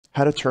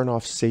how to turn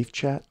off safe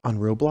chat on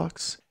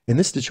Roblox. In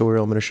this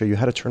tutorial, I'm going to show you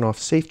how to turn off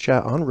safe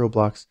chat on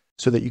Roblox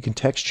so that you can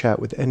text chat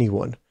with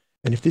anyone.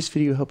 And if this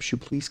video helps you,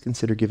 please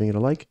consider giving it a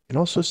like and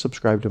also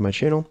subscribe to my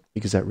channel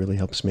because that really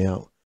helps me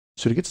out.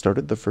 So to get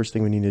started, the first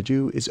thing we need to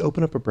do is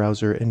open up a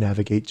browser and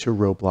navigate to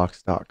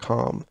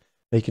roblox.com.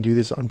 Now you can do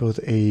this on both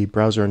a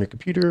browser on your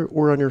computer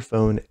or on your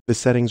phone. The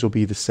settings will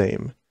be the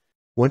same.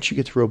 Once you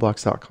get to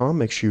roblox.com,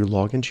 make sure you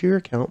log into your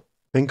account,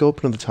 then go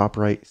up to the top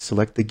right,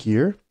 select the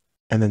gear,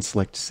 and then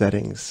select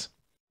settings.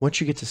 Once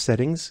you get to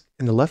settings,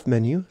 in the left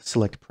menu,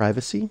 select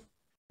privacy.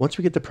 Once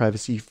we get to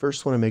privacy, you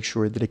first want to make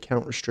sure that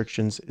account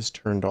restrictions is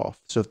turned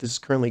off. So if this is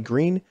currently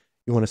green,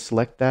 you want to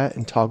select that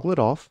and toggle it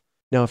off.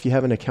 Now, if you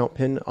have an account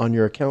PIN on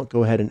your account,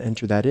 go ahead and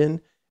enter that in.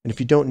 And if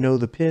you don't know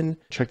the PIN,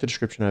 check the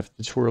description. I have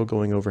a tutorial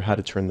going over how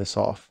to turn this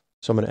off.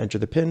 So I'm going to enter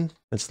the PIN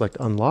and select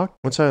unlock.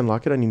 Once I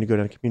unlock it, I need to go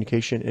down to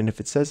communication. And if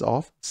it says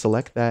off,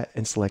 select that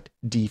and select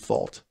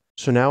default.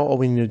 So now all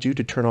we need to do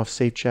to turn off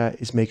safe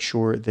chat is make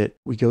sure that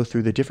we go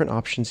through the different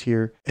options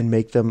here and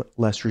make them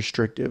less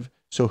restrictive.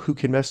 So who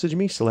can message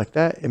me? Select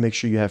that and make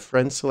sure you have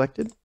friends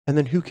selected. And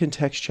then who can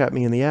text chat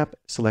me in the app?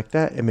 Select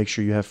that and make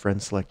sure you have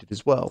friends selected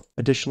as well.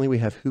 Additionally, we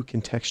have who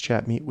can text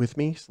chat me with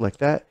me? Select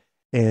that.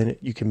 And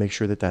you can make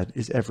sure that that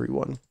is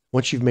everyone.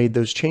 Once you've made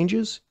those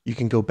changes, you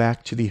can go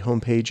back to the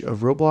homepage of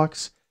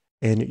Roblox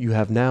and you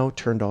have now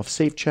turned off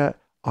safe chat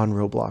on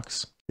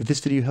Roblox. If this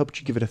video helped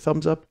you, give it a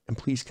thumbs up and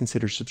please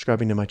consider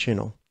subscribing to my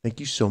channel. Thank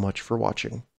you so much for watching.